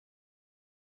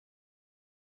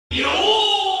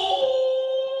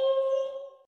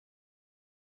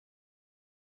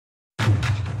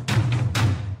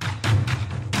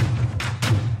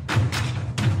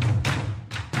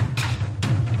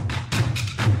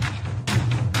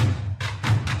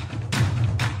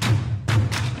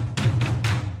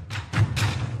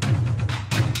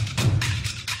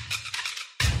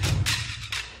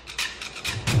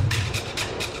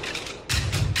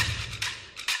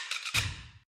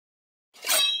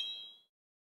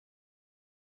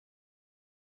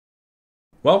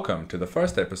Welcome to the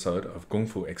first episode of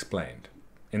Kungfu Explained.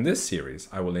 In this series,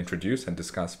 I will introduce and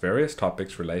discuss various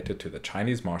topics related to the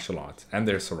Chinese martial arts and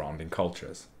their surrounding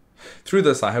cultures. Through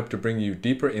this, I hope to bring you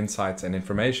deeper insights and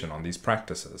information on these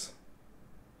practices.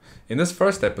 In this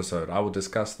first episode, I will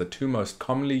discuss the two most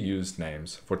commonly used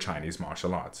names for Chinese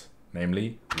martial arts,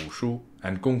 namely Wushu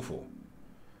and Kungfu.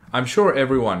 I'm sure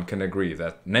everyone can agree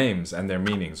that names and their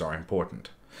meanings are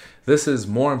important. This is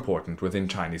more important within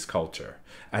Chinese culture,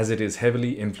 as it is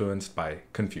heavily influenced by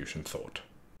Confucian thought.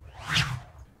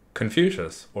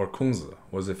 Confucius, or Kungzi,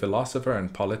 was a philosopher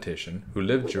and politician who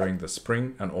lived during the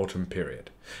spring and autumn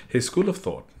period. His school of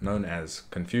thought, known as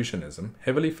Confucianism,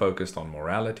 heavily focused on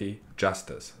morality,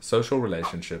 justice, social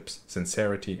relationships,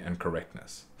 sincerity, and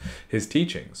correctness. His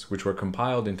teachings, which were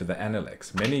compiled into the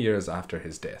Analects many years after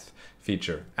his death,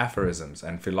 feature aphorisms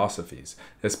and philosophies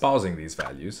espousing these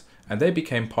values, and they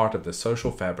became part of the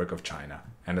social fabric of China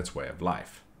and its way of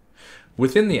life.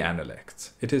 Within the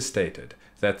Analects, it is stated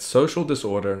that social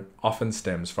disorder often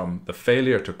stems from the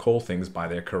failure to call things by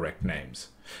their correct names.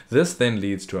 This then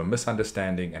leads to a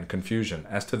misunderstanding and confusion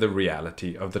as to the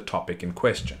reality of the topic in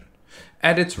question.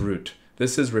 At its root,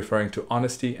 this is referring to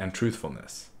honesty and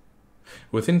truthfulness.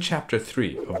 Within Chapter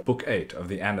 3 of Book 8 of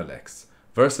the Analects,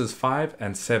 verses 5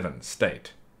 and 7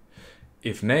 state,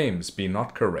 "If names be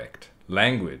not correct,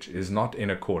 language is not in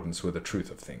accordance with the truth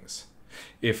of things.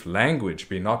 If language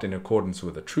be not in accordance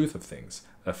with the truth of things,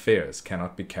 affairs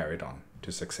cannot be carried on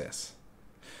to success.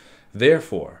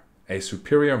 Therefore, a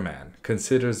superior man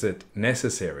considers it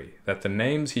necessary that the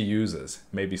names he uses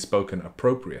may be spoken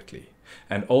appropriately,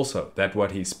 and also that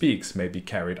what he speaks may be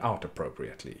carried out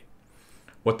appropriately.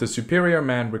 What the superior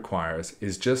man requires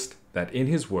is just that in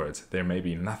his words there may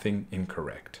be nothing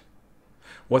incorrect."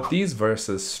 What these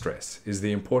verses stress is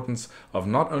the importance of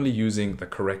not only using the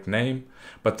correct name,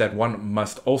 but that one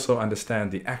must also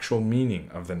understand the actual meaning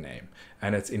of the name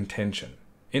and its intention,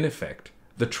 in effect,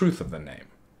 the truth of the name.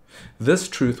 This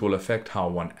truth will affect how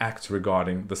one acts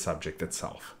regarding the subject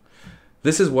itself.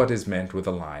 This is what is meant with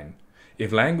the line,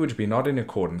 "If language be not in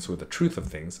accordance with the truth of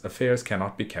things, affairs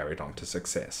cannot be carried on to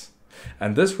success."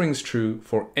 And this rings true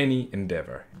for any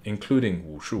endeavor, including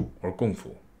Wushu or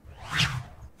Kungfu.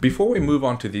 Before we move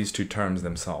on to these two terms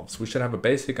themselves, we should have a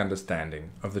basic understanding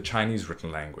of the Chinese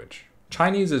written language.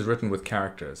 Chinese is written with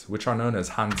characters, which are known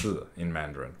as Hanzi in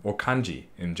Mandarin, or kanji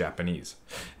in Japanese.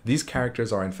 These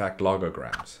characters are in fact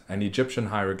logograms, and Egyptian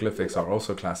hieroglyphics are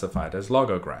also classified as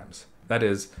logograms, that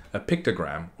is, a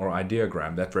pictogram or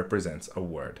ideogram that represents a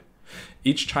word.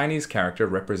 Each Chinese character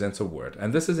represents a word,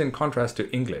 and this is in contrast to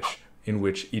English, in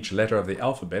which each letter of the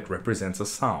alphabet represents a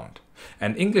sound.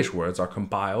 And English words are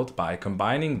compiled by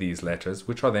combining these letters,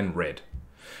 which are then read.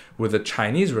 With the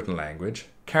Chinese written language,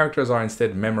 characters are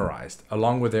instead memorized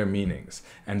along with their meanings,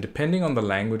 and depending on the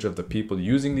language of the people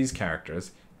using these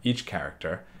characters, each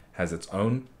character has its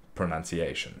own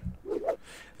pronunciation.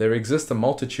 There exists a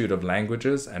multitude of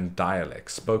languages and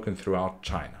dialects spoken throughout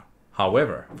China.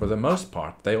 However, for the most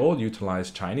part, they all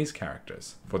utilize Chinese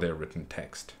characters for their written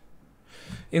text.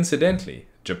 Incidentally,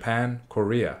 Japan,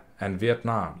 Korea, and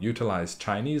Vietnam utilized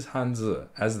Chinese Hanzi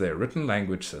as their written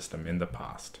language system in the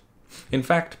past. In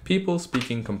fact, people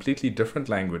speaking completely different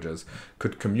languages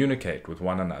could communicate with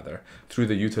one another through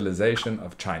the utilization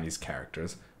of Chinese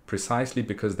characters, precisely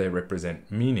because they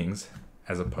represent meanings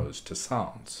as opposed to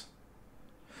sounds.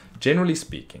 Generally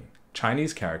speaking,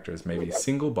 Chinese characters may be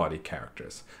single-body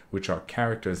characters, which are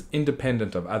characters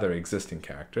independent of other existing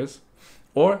characters,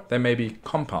 or they may be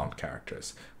compound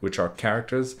characters, which are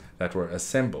characters that were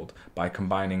assembled by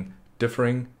combining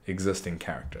differing existing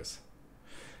characters.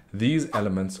 These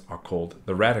elements are called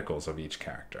the radicals of each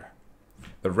character.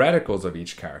 The radicals of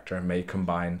each character may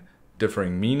combine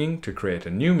differing meaning to create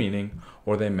a new meaning,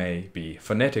 or they may be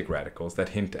phonetic radicals that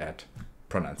hint at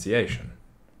pronunciation.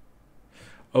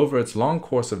 Over its long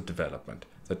course of development,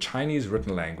 the Chinese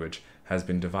written language has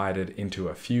been divided into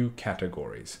a few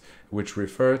categories, which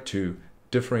refer to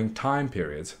differing time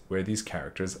periods where these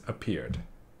characters appeared.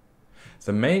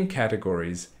 The main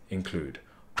categories include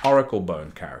oracle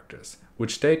bone characters,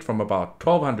 which date from about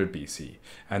 1200 BC,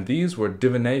 and these were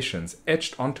divinations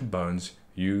etched onto bones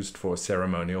used for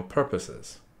ceremonial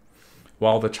purposes.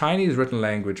 While the Chinese written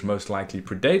language most likely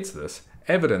predates this,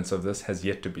 evidence of this has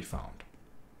yet to be found.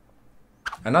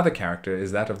 Another character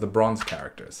is that of the bronze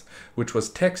characters, which was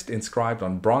text inscribed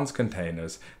on bronze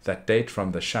containers that date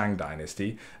from the Shang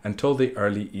dynasty until the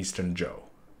early Eastern Zhou.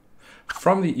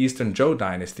 From the Eastern Zhou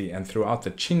dynasty and throughout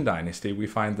the Qin dynasty, we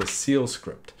find the seal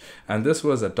script, and this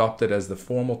was adopted as the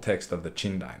formal text of the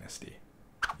Qin dynasty.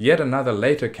 Yet another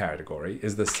later category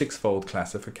is the sixfold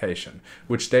classification,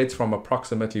 which dates from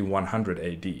approximately 100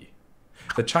 AD.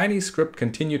 The Chinese script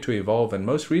continued to evolve, and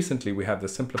most recently we have the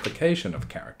simplification of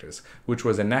characters, which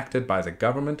was enacted by the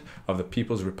government of the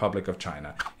People's Republic of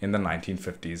China in the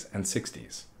 1950s and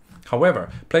 60s. However,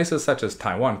 places such as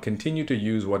Taiwan continue to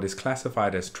use what is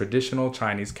classified as traditional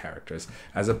Chinese characters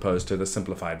as opposed to the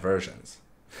simplified versions.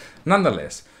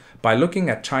 Nonetheless, by looking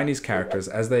at Chinese characters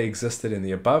as they existed in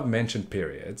the above-mentioned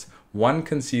periods, one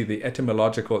can see the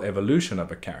etymological evolution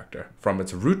of a character from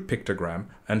its root pictogram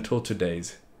until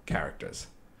today's characters.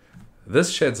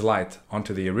 This sheds light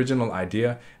onto the original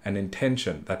idea and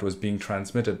intention that was being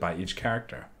transmitted by each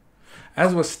character.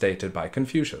 As was stated by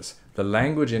Confucius, the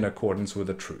language in accordance with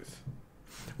the truth.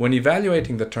 When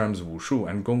evaluating the terms Wushu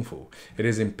and Gong Fu, it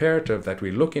is imperative that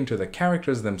we look into the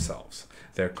characters themselves,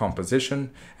 their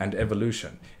composition and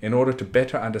evolution, in order to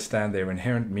better understand their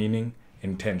inherent meaning,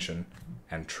 intention,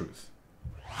 and truth.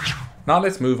 Now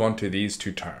let's move on to these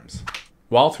two terms.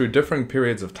 While through differing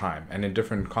periods of time and in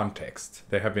different contexts,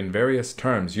 there have been various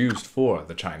terms used for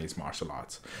the Chinese martial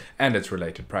arts and its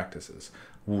related practices.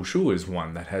 Wushu is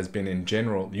one that has been in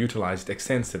general utilized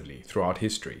extensively throughout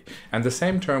history, and the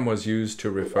same term was used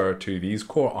to refer to these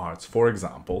core arts, for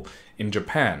example, in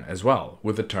Japan as well,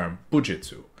 with the term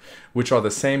Bujitsu, which are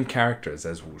the same characters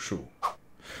as Wushu.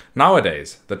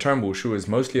 Nowadays, the term Wushu is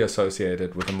mostly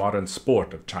associated with the modern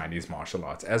sport of Chinese martial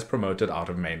arts as promoted out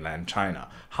of mainland China.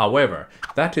 However,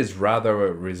 that is rather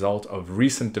a result of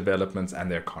recent developments and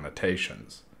their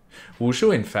connotations.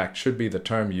 Wushu, in fact, should be the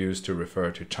term used to refer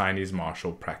to Chinese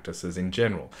martial practices in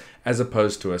general, as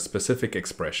opposed to a specific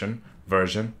expression,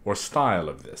 version, or style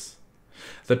of this.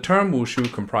 The term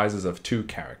Wushu comprises of two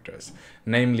characters,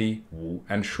 namely Wu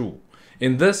and Shu.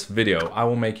 In this video, I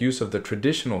will make use of the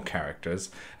traditional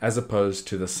characters as opposed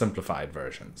to the simplified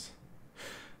versions.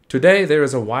 Today, there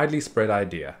is a widely spread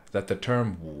idea that the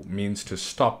term Wu means to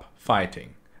stop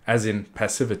fighting, as in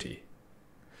passivity.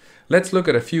 Let's look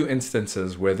at a few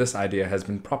instances where this idea has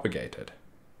been propagated.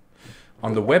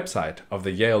 On the website of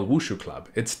the Yale Wushu Club,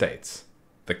 it states,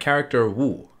 "The character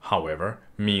Wu, however,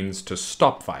 means to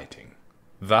stop fighting.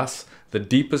 Thus, the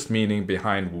deepest meaning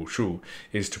behind Wushu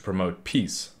is to promote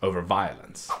peace over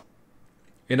violence."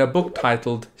 In a book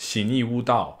titled Xi Ni Wu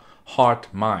Dao, Heart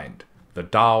Mind, the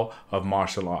Tao of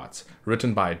Martial Arts,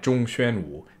 written by Zhongxuan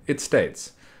Wu, it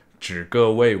states, "Zhi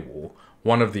Ge Wei Wu,"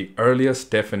 one of the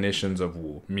earliest definitions of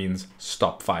Wu, means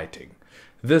stop fighting.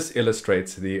 This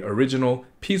illustrates the original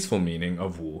peaceful meaning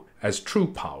of Wu as true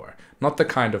power, not the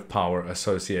kind of power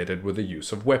associated with the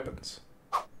use of weapons.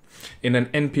 In an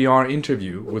NPR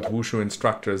interview with Wushu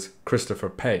instructors Christopher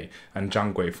Pei and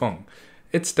Zhang Guifeng,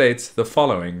 it states the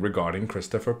following regarding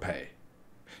Christopher Pei.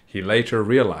 He later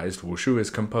realized Wushu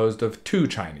is composed of two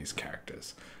Chinese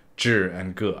characters, Zhi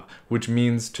and Ge, which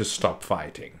means to stop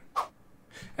fighting.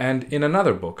 And in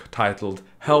another book titled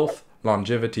Health,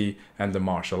 Longevity, and the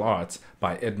Martial Arts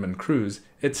by Edmund Cruz,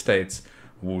 it states,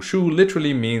 "Wushu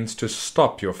literally means to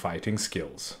stop your fighting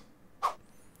skills."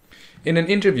 In an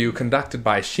interview conducted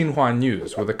by Xinhua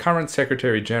News with the current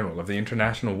Secretary General of the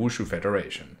International Wushu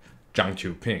Federation, Zhang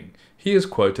Qiuping, he is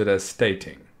quoted as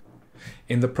stating,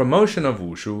 "In the promotion of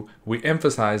Wushu, we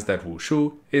emphasize that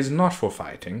Wushu is not for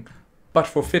fighting, but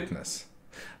for fitness.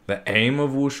 The aim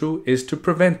of Wushu is to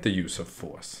prevent the use of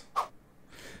force."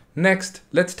 Next,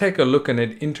 let's take a look at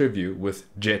an interview with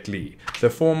Jet Li, the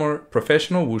former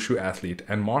professional Wushu athlete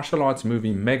and martial arts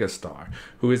movie megastar,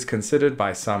 who is considered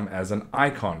by some as an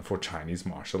icon for Chinese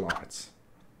martial arts.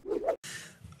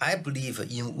 I believe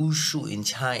in Wushu in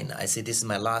China. I say this is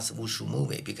my last Wushu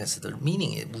movie because the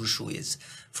meaning in Wushu is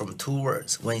from two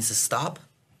words. One is stop,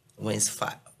 one is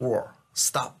fight, war,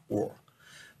 stop, war.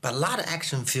 But a lot of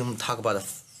action films talk about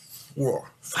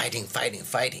war, fighting.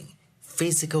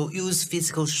 Use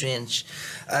physical strength,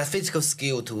 physical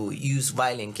skill to use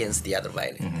violence against the other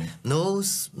violence.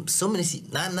 Not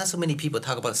so many people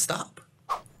talk about stop.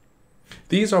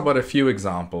 These are but a few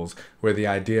examples where the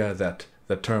idea that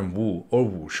the term Wu or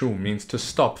Wushu means to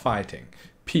stop fighting,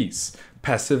 peace,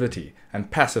 passivity, and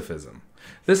pacifism.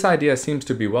 This idea seems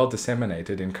to be well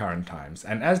disseminated in current times,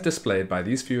 and as displayed by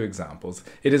these few examples,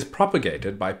 it is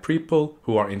propagated by people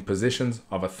who are in positions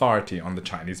of authority on the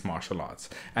Chinese martial arts,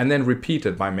 and then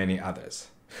repeated by many others.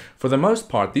 For the most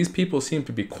part, these people seem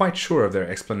to be quite sure of their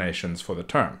explanations for the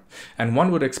term, and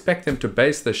one would expect them to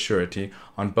base this surety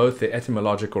on both the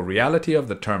etymological reality of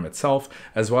the term itself,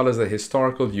 as well as the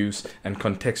historical use and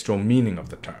contextual meaning of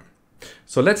the term.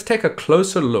 So let's take a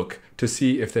closer look to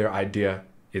see if their idea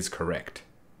is correct.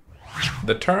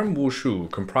 The term Wushu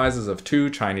comprises of two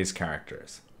Chinese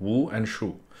characters, Wu and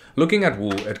Shu. Looking at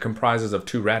Wu, it comprises of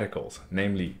two radicals,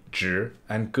 namely Zhi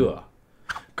and Ge.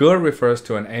 Ge refers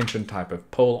to an ancient type of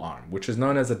pole arm, which is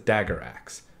known as a dagger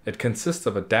axe. It consists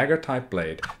of a dagger-type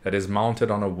blade that is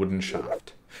mounted on a wooden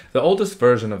shaft. The oldest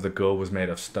version of the ge was made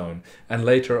of stone and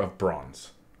later of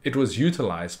bronze. It was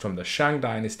utilized from the Shang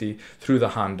dynasty through the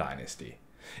Han dynasty.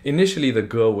 Initially, the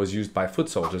ge was used by foot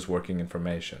soldiers working in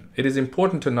formation. It is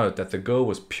important to note that the ge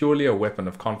was purely a weapon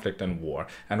of conflict and war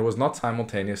and was not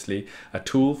simultaneously a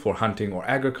tool for hunting or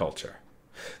agriculture.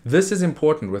 This is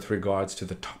important with regards to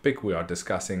the topic we are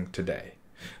discussing today.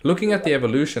 Looking at the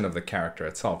evolution of the character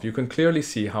itself, you can clearly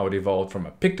see how it evolved from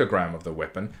a pictogram of the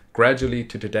weapon gradually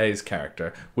to today's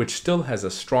character, which still has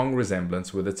a strong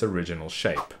resemblance with its original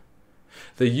shape.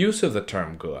 The use of the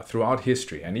term ge throughout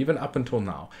history and even up until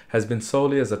now has been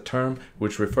solely as a term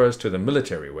which refers to the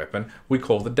military weapon we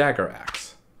call the dagger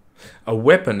axe. A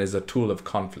weapon is a tool of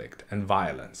conflict and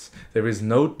violence. There is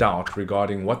no doubt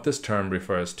regarding what this term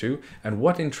refers to and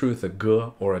what in truth a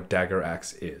ge or a dagger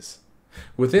axe is.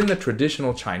 Within the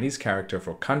traditional Chinese character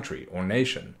for country or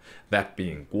nation, that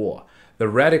being guo, the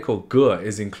radical ge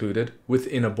is included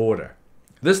within a border.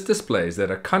 This displays that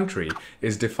a country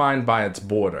is defined by its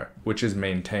border, which is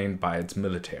maintained by its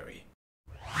military.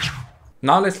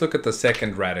 Now let's look at the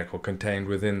second radical contained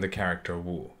within the character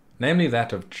Wu, namely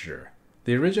that of zhi.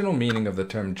 The original meaning of the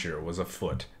term zhi was a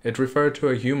foot. It referred to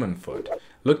a human foot.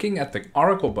 Looking at the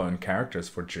oracle bone characters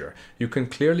for zhi, you can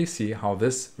clearly see how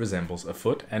this resembles a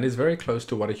foot and is very close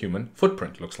to what a human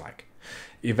footprint looks like.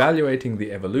 Evaluating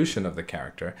the evolution of the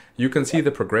character, you can see the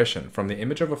progression from the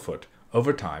image of a foot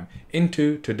over time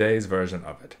into today's version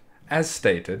of it. As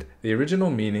stated, the original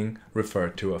meaning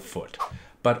referred to a foot,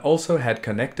 but also had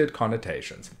connected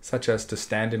connotations, such as to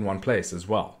stand in one place as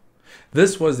well.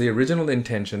 This was the original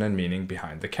intention and meaning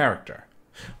behind the character.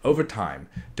 Over time,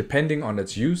 depending on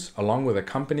its use along with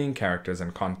accompanying characters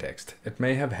and context, it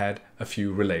may have had a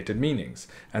few related meanings,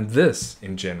 and this,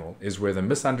 in general, is where the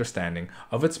misunderstanding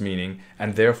of its meaning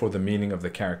and therefore the meaning of the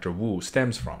character Wu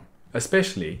stems from,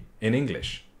 especially in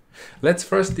English. Let's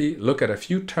firstly look at a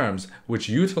few terms which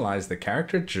utilize the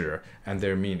character zhi and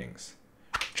their meanings.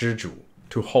 Zhizhu,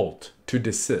 to halt, to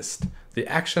desist, the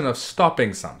action of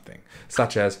stopping something,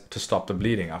 such as to stop the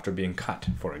bleeding after being cut,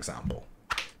 for example.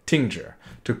 Tingzhi,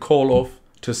 to call off,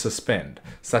 to suspend,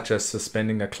 such as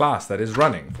suspending a class that is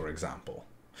running, for example.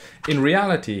 In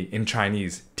reality, in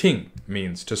Chinese, ting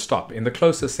means to stop in the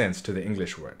closest sense to the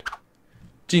English word.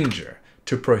 Jingzhi,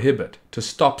 to prohibit, to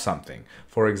stop something.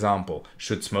 For example,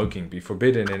 should smoking be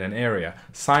forbidden in an area,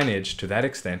 signage to that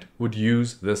extent would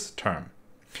use this term.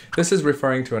 This is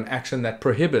referring to an action that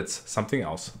prohibits something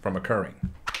else from occurring.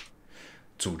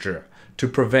 Zuzhi, to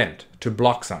prevent, to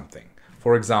block something.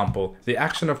 For example, the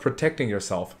action of protecting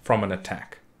yourself from an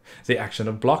attack. The action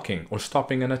of blocking or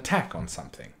stopping an attack on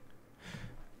something.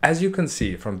 As you can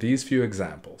see from these few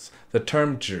examples, the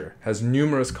term zhi has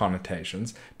numerous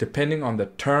connotations depending on the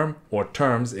term or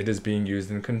terms it is being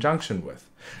used in conjunction with,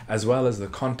 as well as the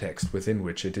context within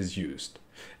which it is used.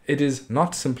 It is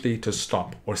not simply to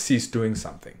stop or cease doing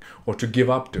something, or to give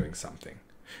up doing something.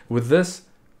 With this,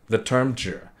 the term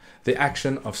zhi, the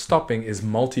action of stopping is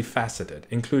multifaceted,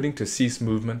 including to cease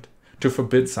movement, to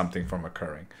forbid something from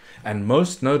occurring, and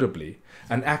most notably,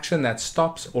 an action that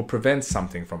stops or prevents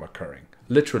something from occurring.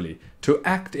 Literally, to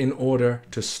act in order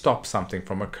to stop something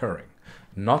from occurring,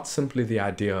 not simply the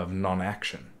idea of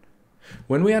non-action.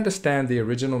 When we understand the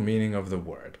original meaning of the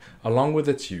word, along with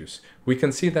its use, we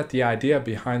can see that the idea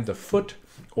behind the foot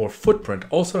or footprint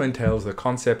also entails the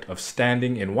concept of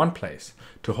standing in one place,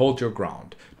 to hold your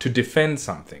ground, to defend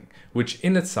something, which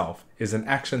in itself is an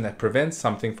action that prevents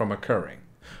something from occurring.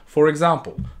 For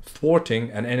example, thwarting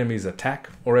an enemy's attack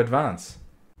or advance.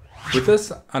 With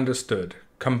this understood,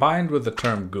 combined with the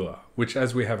term ge, which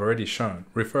as we have already shown,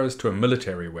 refers to a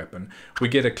military weapon, we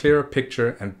get a clearer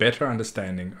picture and better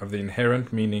understanding of the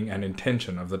inherent meaning and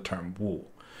intention of the term wu.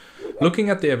 Looking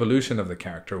at the evolution of the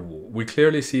character Wu, we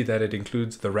clearly see that it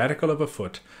includes the radical of a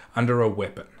foot under a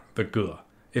weapon, the ge.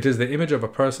 It is the image of a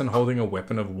person holding a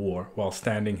weapon of war while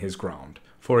standing his ground,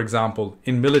 for example,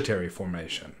 in military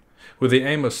formation, with the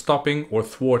aim of stopping or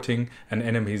thwarting an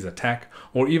enemy's attack,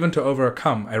 or even to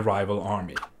overcome a rival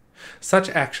army. Such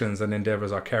actions and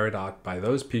endeavors are carried out by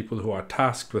those people who are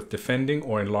tasked with defending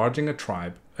or enlarging a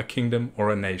tribe, a kingdom,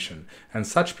 or a nation, and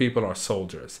such people are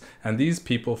soldiers, and these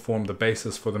people form the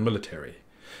basis for the military.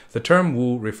 The term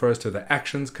Wu refers to the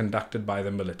actions conducted by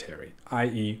the military,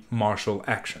 i.e. martial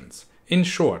actions. In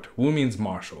short, Wu means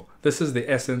martial. This is the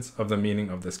essence of the meaning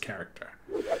of this character.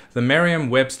 The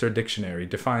Merriam-Webster dictionary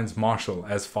defines martial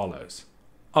as follows: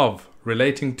 of,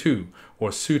 relating to,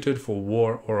 or suited for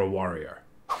war or a warrior.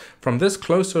 From this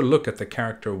closer look at the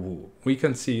character Wu, we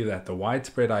can see that the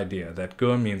widespread idea that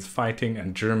Ge means fighting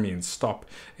and Zhi means stop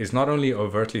is not only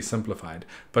overtly simplified,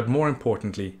 but more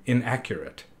importantly,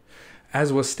 inaccurate.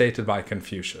 As was stated by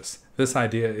Confucius, this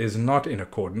idea is not in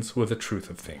accordance with the truth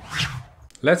of things.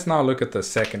 Let's now look at the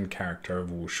second character of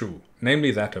Wushu,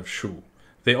 namely that of Shu.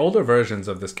 The older versions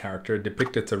of this character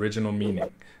depict its original meaning,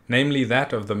 namely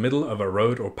that of the middle of a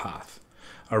road or path.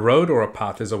 A road or a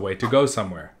path is a way to go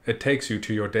somewhere. It takes you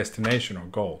to your destination or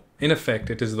goal. In effect,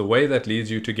 it is the way that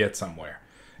leads you to get somewhere.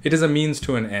 It is a means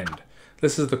to an end.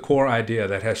 This is the core idea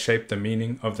that has shaped the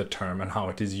meaning of the term and how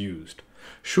it is used.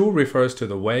 Shu refers to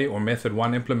the way or method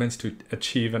one implements to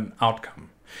achieve an outcome.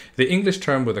 The English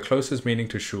term with the closest meaning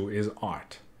to Shu is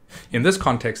art. In this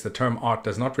context, the term art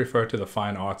does not refer to the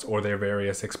fine arts or their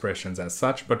various expressions as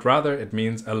such, but rather it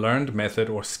means a learned method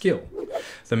or skill.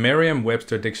 The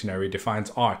Merriam-Webster dictionary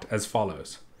defines art as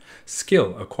follows: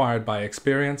 skill acquired by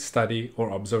experience, study,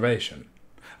 or observation,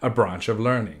 a branch of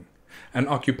learning, an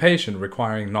occupation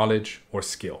requiring knowledge or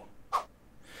skill.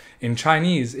 In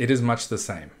Chinese, it is much the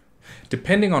same.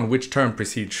 Depending on which term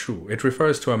precedes Shu, it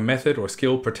refers to a method or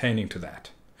skill pertaining to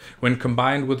that. When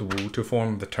combined with Wu to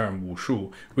form the term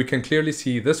Wushu, we can clearly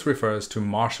see this refers to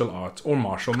martial arts or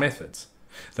martial methods,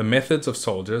 the methods of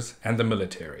soldiers and the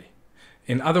military.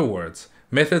 In other words,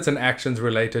 methods and actions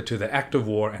related to the act of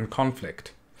war and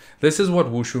conflict. This is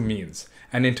what Wushu means,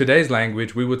 and in today's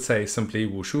language we would say simply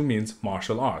Wushu means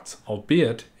martial arts,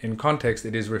 albeit in context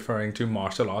it is referring to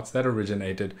martial arts that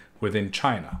originated within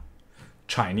China,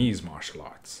 Chinese martial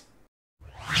arts.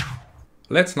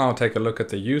 Let's now take a look at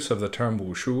the use of the term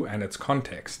Wushu and its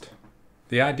context.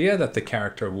 The idea that the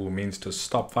character Wu means to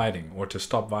stop fighting or to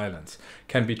stop violence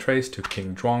can be traced to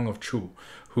King Zhuang of Chu,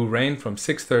 who reigned from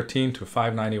 613 to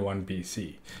 591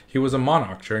 BC. He was a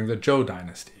monarch during the Zhou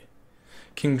dynasty.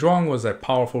 King Zhuang was a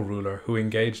powerful ruler who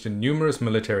engaged in numerous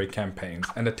military campaigns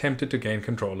and attempted to gain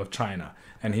control of China,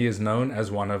 and he is known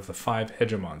as one of the 5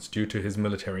 hegemons due to his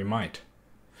military might.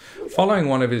 Following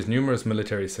one of his numerous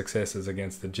military successes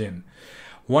against the Jin,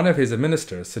 one of his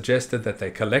ministers suggested that they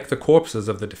collect the corpses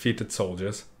of the defeated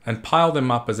soldiers and pile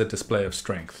them up as a display of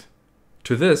strength.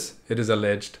 To this, it is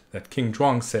alleged that King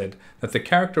Zhuang said that the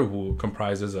character Wu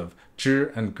comprises of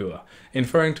Zhi and Ge,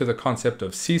 inferring to the concept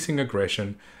of ceasing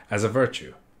aggression as a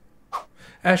virtue.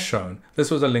 As shown, this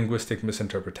was a linguistic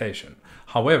misinterpretation.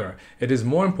 However, it is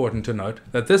more important to note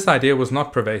that this idea was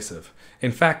not pervasive.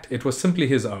 In fact, it was simply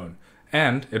his own,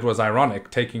 and it was ironic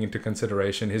taking into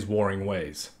consideration his warring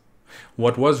ways.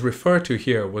 What was referred to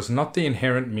here was not the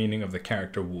inherent meaning of the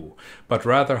character Wu, but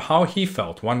rather how he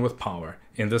felt one with power,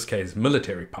 in this case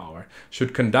military power,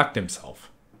 should conduct himself.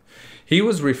 He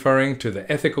was referring to the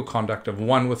ethical conduct of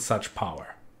one with such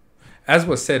power. As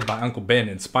was said by Uncle Ben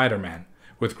in Spider-Man,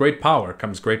 with great power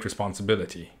comes great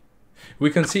responsibility. We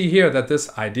can see here that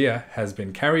this idea has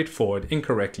been carried forward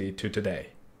incorrectly to today.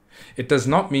 It does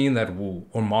not mean that Wu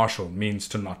or martial means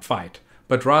to not fight,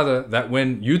 but rather that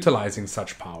when utilizing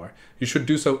such power, you should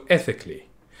do so ethically.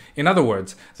 In other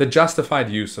words, the justified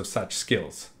use of such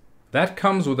skills. That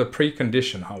comes with a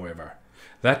precondition, however,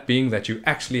 that being that you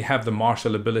actually have the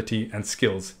martial ability and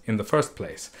skills in the first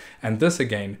place. And this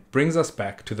again brings us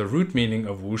back to the root meaning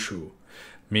of Wushu,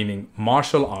 meaning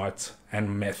martial arts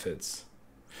and methods.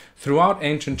 Throughout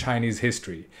ancient Chinese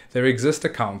history, there exist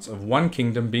accounts of one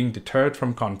kingdom being deterred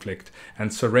from conflict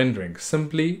and surrendering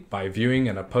simply by viewing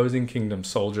an opposing kingdom's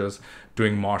soldiers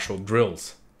doing martial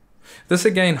drills. This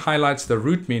again highlights the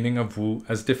root meaning of Wu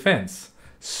as defense,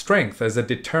 strength as a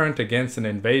deterrent against an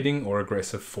invading or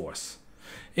aggressive force.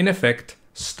 In effect,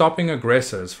 stopping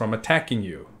aggressors from attacking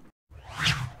you.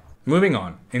 Moving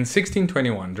on, in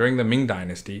 1621, during the Ming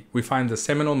Dynasty, we find the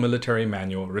seminal military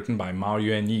manual written by Mao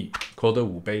Yuanyi, called the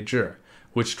Wu Bei Zhi,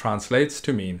 which translates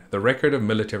to mean the record of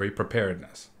military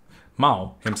preparedness.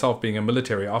 Mao, himself being a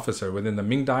military officer within the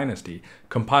Ming Dynasty,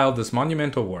 compiled this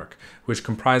monumental work, which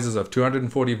comprises of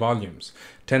 240 volumes,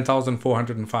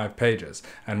 10,405 pages,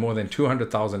 and more than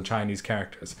 200,000 Chinese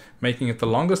characters, making it the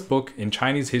longest book in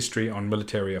Chinese history on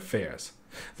military affairs.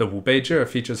 The Wu Bei Zhi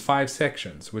features 5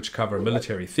 sections, which cover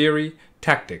military theory,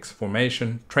 tactics,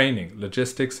 formation, training,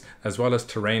 logistics, as well as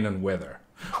terrain and weather.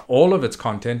 All of its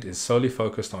content is solely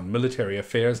focused on military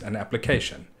affairs and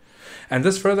application. And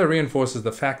this further reinforces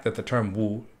the fact that the term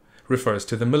Wu refers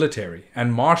to the military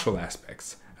and martial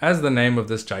aspects, as the name of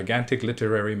this gigantic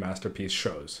literary masterpiece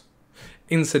shows.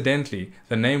 Incidentally,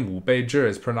 the name Wu Bei Zhi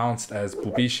is pronounced as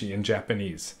Bubishi in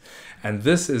Japanese, and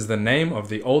this is the name of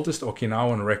the oldest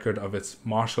Okinawan record of its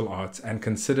martial arts and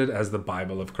considered as the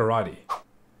Bible of karate.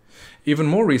 Even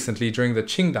more recently, during the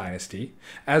Qing dynasty,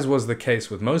 as was the case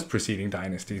with most preceding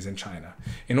dynasties in China,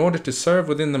 in order to serve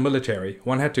within the military,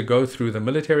 one had to go through the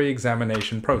military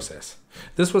examination process.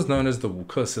 This was known as the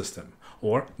Wuke system,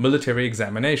 or military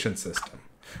examination system.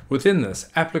 Within this,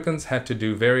 applicants had to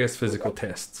do various physical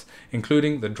tests,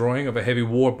 including the drawing of a heavy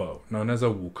war bow, known as a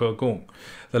Wushu Gong,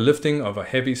 the lifting of a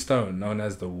heavy stone, known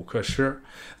as the Wushu Shi,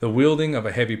 the wielding of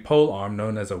a heavy pole arm,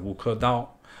 known as a Wushu Dao,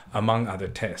 among other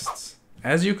tests.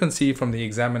 As you can see from the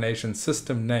examination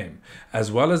system name,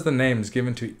 as well as the names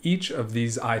given to each of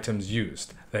these items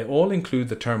used, they all include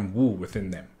the term Wu within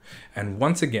them. And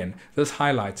once again, this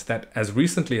highlights that as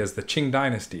recently as the Qing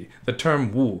dynasty, the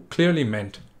term Wu clearly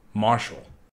meant martial.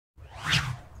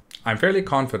 I'm fairly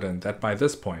confident that by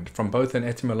this point, from both an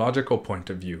etymological point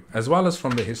of view, as well as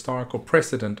from the historical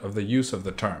precedent of the use of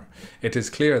the term, it is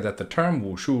clear that the term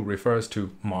Wushu refers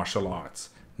to martial arts,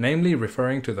 namely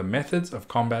referring to the methods of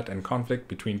combat and conflict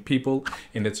between people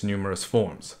in its numerous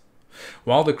forms.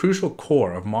 While the crucial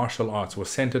core of martial arts was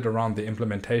centered around the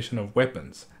implementation of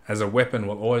weapons, as a weapon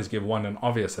will always give one an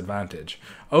obvious advantage,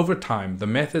 over time the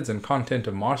methods and content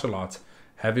of martial arts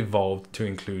have evolved to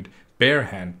include bare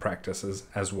hand practices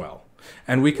as well.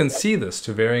 And we can see this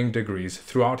to varying degrees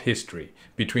throughout history,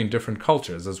 between different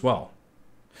cultures as well.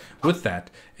 With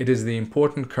that, it is the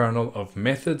important kernel of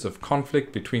methods of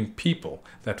conflict between people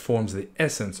that forms the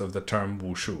essence of the term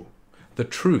Wushu, the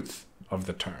truth of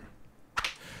the term.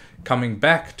 Coming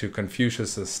back to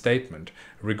Confucius's statement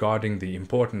regarding the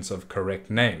importance of correct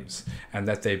names, and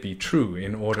that they be true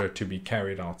in order to be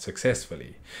carried out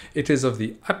successfully, it is of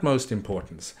the utmost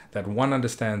importance that one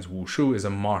understands Wushu is a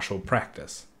martial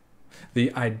practice.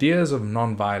 The ideas of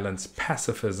nonviolence,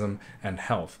 pacifism, and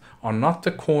health are not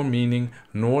the core meaning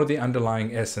nor the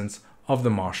underlying essence of the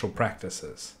martial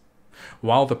practices.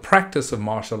 While the practice of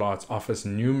martial arts offers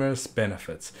numerous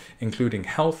benefits, including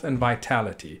health and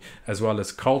vitality, as well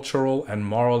as cultural and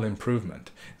moral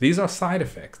improvement, these are side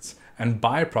effects and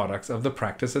byproducts of the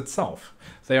practice itself.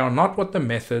 They are not what the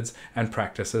methods and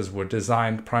practices were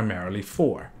designed primarily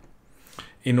for.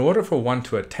 In order for one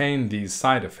to attain these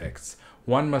side effects,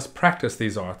 one must practice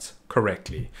these arts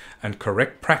correctly, and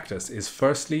correct practice is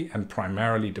firstly and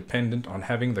primarily dependent on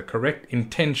having the correct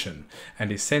intention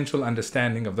and essential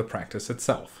understanding of the practice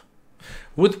itself.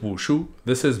 With Wushu,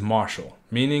 this is martial,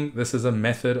 meaning this is a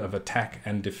method of attack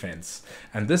and defense,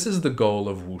 and this is the goal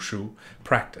of Wushu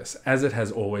practice, as it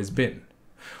has always been.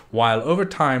 While over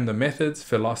time the methods,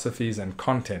 philosophies, and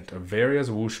content of various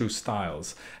Wushu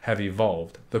styles have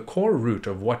evolved, the core root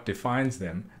of what defines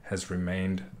them has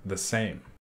remained the same.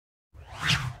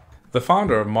 The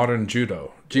founder of modern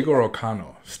judo, Jigoro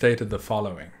Kano, stated the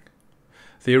following: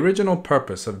 "The original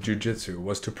purpose of jiu-jitsu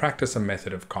was to practice a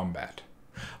method of combat.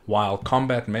 While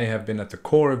combat may have been at the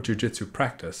core of jiu-jitsu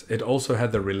practice, it also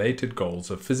had the related goals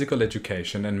of physical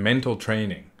education and mental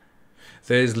training.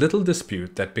 There is little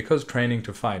dispute that because training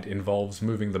to fight involves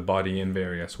moving the body in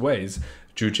various ways,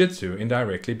 jiu-jitsu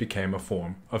indirectly became a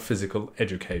form of physical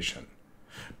education.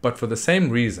 But for the same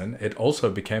reason, it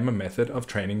also became a method of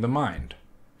training the mind.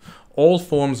 All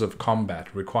forms of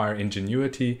combat require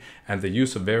ingenuity and the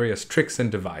use of various tricks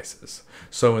and devices.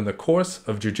 So in the course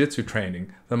of jiu-jitsu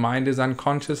training, the mind is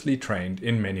unconsciously trained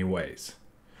in many ways.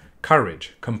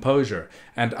 Courage, composure,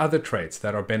 and other traits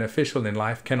that are beneficial in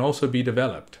life can also be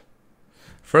developed.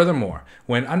 Furthermore,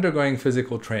 when undergoing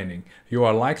physical training, you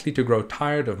are likely to grow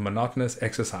tired of monotonous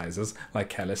exercises like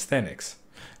calisthenics,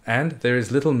 and there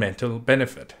is little mental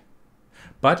benefit.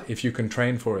 But if you can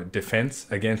train for a defense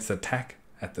against attack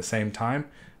at the same time,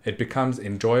 it becomes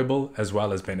enjoyable as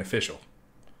well as beneficial."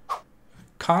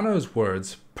 Kano's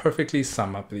words perfectly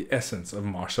sum up the essence of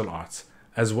martial arts,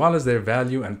 as well as their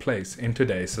value and place in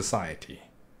today's society.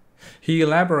 He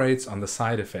elaborates on the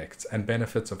side effects and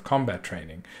benefits of combat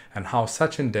training and how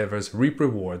such endeavors reap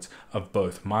rewards of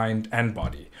both mind and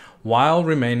body, while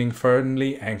remaining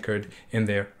firmly anchored in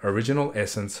their original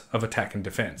essence of attack and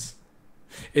defense.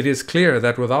 It is clear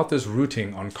that without this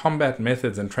rooting on combat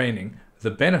methods and training,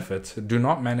 the benefits do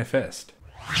not manifest.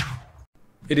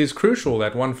 It is crucial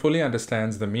that one fully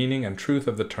understands the meaning and truth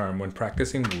of the term when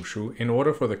practicing Wushu in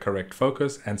order for the correct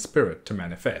focus and spirit to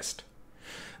manifest.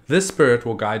 This spirit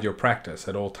will guide your practice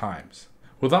at all times.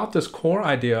 Without this core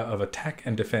idea of attack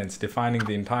and defense defining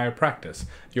the entire practice,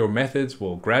 your methods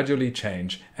will gradually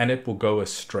change and it will go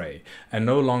astray and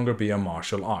no longer be a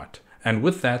martial art. And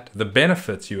with that, the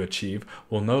benefits you achieve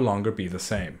will no longer be the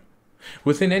same.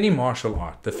 Within any martial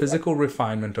art, the physical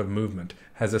refinement of movement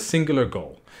has a singular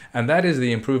goal, and that is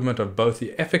the improvement of both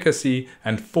the efficacy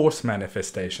and force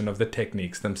manifestation of the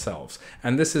techniques themselves.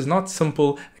 And this is not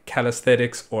simple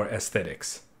calisthenics or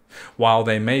aesthetics. While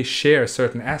they may share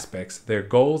certain aspects, their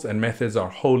goals and methods are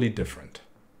wholly different.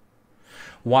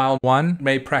 While one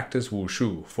may practice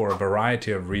Wushu for a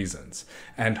variety of reasons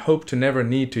and hope to never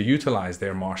need to utilize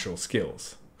their martial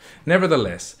skills,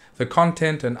 nevertheless, the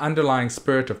content and underlying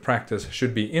spirit of practice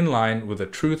should be in line with the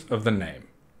truth of the name.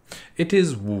 It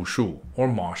is Wushu, or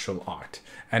martial art,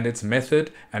 and its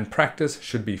method and practice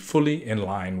should be fully in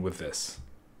line with this.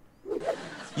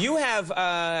 You have,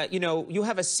 you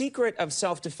have a secret of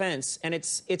self-defense, and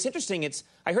it's interesting.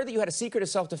 I heard that you had a secret of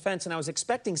self-defense, and I was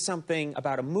expecting something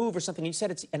about a move or something. You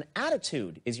said it's an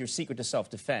attitude is your secret to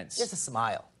self-defense. Just a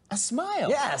smile. A smile?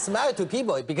 Yeah, smile to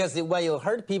people, because when you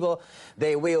hurt people,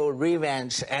 they will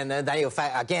revenge, and then you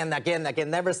fight again,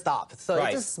 never stop. So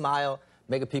right. You just smile,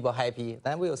 make people happy,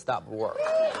 then we'll stop war.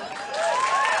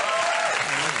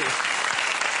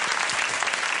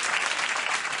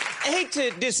 I hate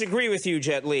to disagree with you,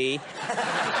 Jet Li,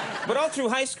 but all through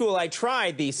high school I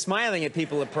tried the smiling at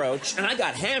people approach, and I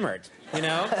got hammered, you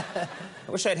know?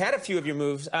 I wish I'd had a few of your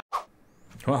moves.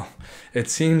 Well, it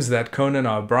seems that Conan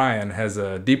O'Brien has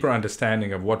a deeper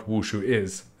understanding of what Wushu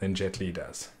is than Jet Li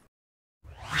does.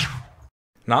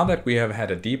 Now that we have had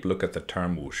a deep look at the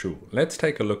term Wushu, let's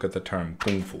take a look at the term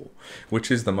Kung Fu, which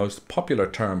is the most popular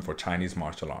term for Chinese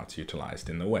martial arts utilized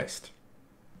in the West.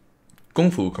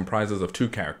 Kung Fu comprises of two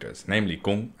characters, namely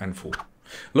Gong and Fu.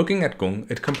 Looking at Gong,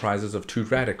 it comprises of two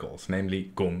radicals,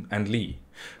 namely Gong and Li.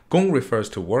 Gong refers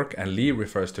to work and Li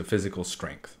refers to physical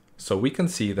strength. So we can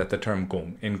see that the term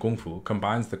Gong in Kung Fu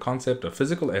combines the concept of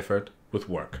physical effort with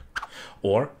work,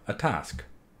 or a task.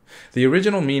 The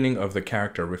original meaning of the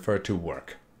character referred to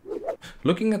work.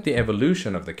 Looking at the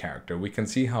evolution of the character, we can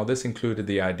see how this included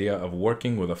the idea of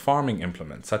working with a farming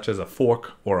implement, such as a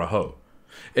fork or a hoe.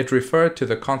 It referred to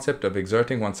the concept of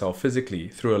exerting oneself physically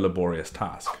through a laborious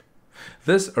task.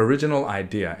 This original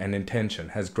idea and intention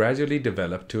has gradually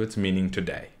developed to its meaning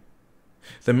today.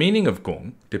 The meaning of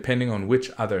Gong, depending on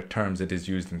which other terms it is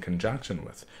used in conjunction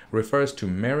with, refers to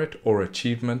merit or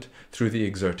achievement through the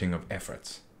exerting of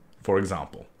efforts. For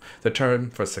example, the term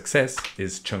for success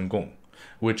is Cheng Gong,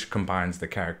 which combines the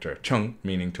character Cheng,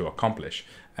 meaning to accomplish,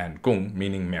 and Gong,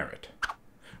 meaning merit.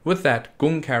 With that,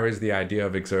 Gong carries the idea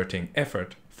of exerting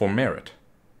effort for merit.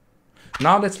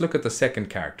 Now let's look at the second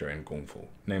character in Kung Fu,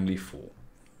 namely Fu.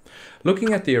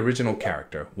 Looking at the original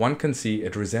character, one can see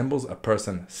it resembles a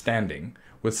person standing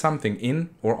with something in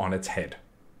or on its head.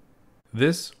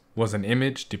 This was an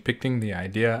image depicting the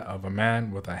idea of a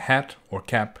man with a hat or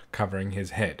cap covering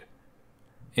his head.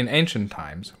 In ancient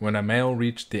times, when a male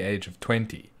reached the age of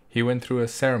 20, he went through a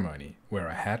ceremony where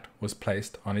a hat was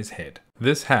placed on his head.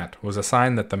 This hat was a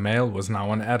sign that the male was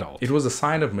now an adult. It was a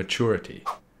sign of maturity.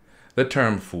 The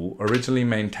term Fu originally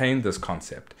maintained this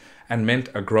concept and meant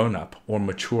a grown-up or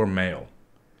mature male.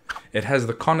 It has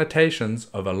the connotations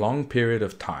of a long period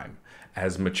of time,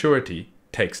 as maturity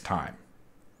takes time.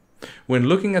 When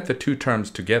looking at the two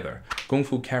terms together, Kung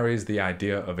Fu carries the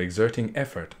idea of exerting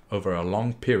effort over a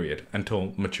long period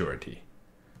until maturity.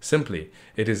 Simply,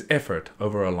 it is effort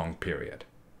over a long period.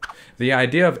 The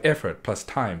idea of effort plus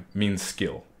time means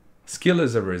skill. Skill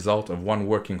is a result of one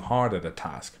working hard at a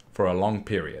task for a long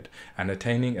period and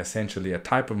attaining essentially a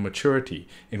type of maturity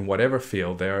in whatever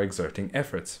field they are exerting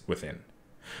efforts within.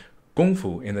 Kung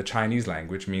Fu in the Chinese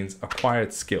language means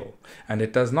acquired skill, and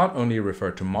it does not only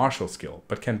refer to martial skill,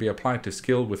 but can be applied to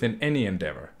skill within any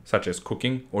endeavor, such as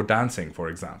cooking or dancing, for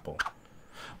example.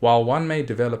 While one may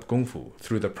develop Kung Fu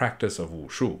through the practice of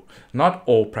Wushu, not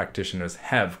all practitioners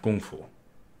have Kung Fu.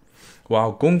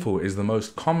 While Kung Fu is the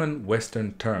most common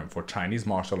Western term for Chinese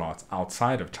martial arts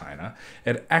outside of China,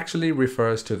 it actually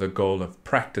refers to the goal of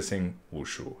practicing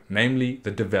Wushu, namely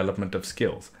the development of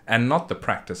skills, and not the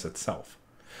practice itself.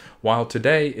 While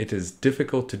today it is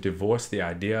difficult to divorce the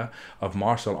idea of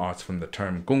martial arts from the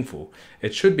term Kung Fu,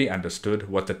 it should be understood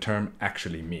what the term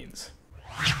actually means.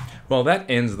 Well, that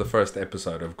ends the first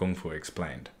episode of Kungfu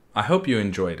Explained. I hope you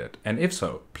enjoyed it, and if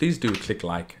so, please do click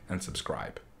like and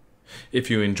subscribe. If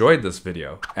you enjoyed this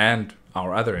video and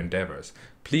our other endeavors,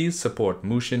 please support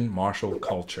Mushin martial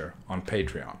culture on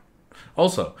Patreon.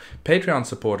 Also, Patreon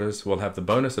supporters will have the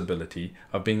bonus ability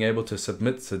of being able to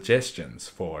submit suggestions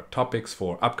for topics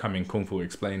for upcoming Kung Fu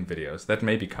Explained videos that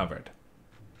may be covered.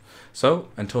 So,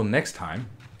 until next time,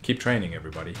 keep training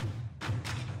everybody.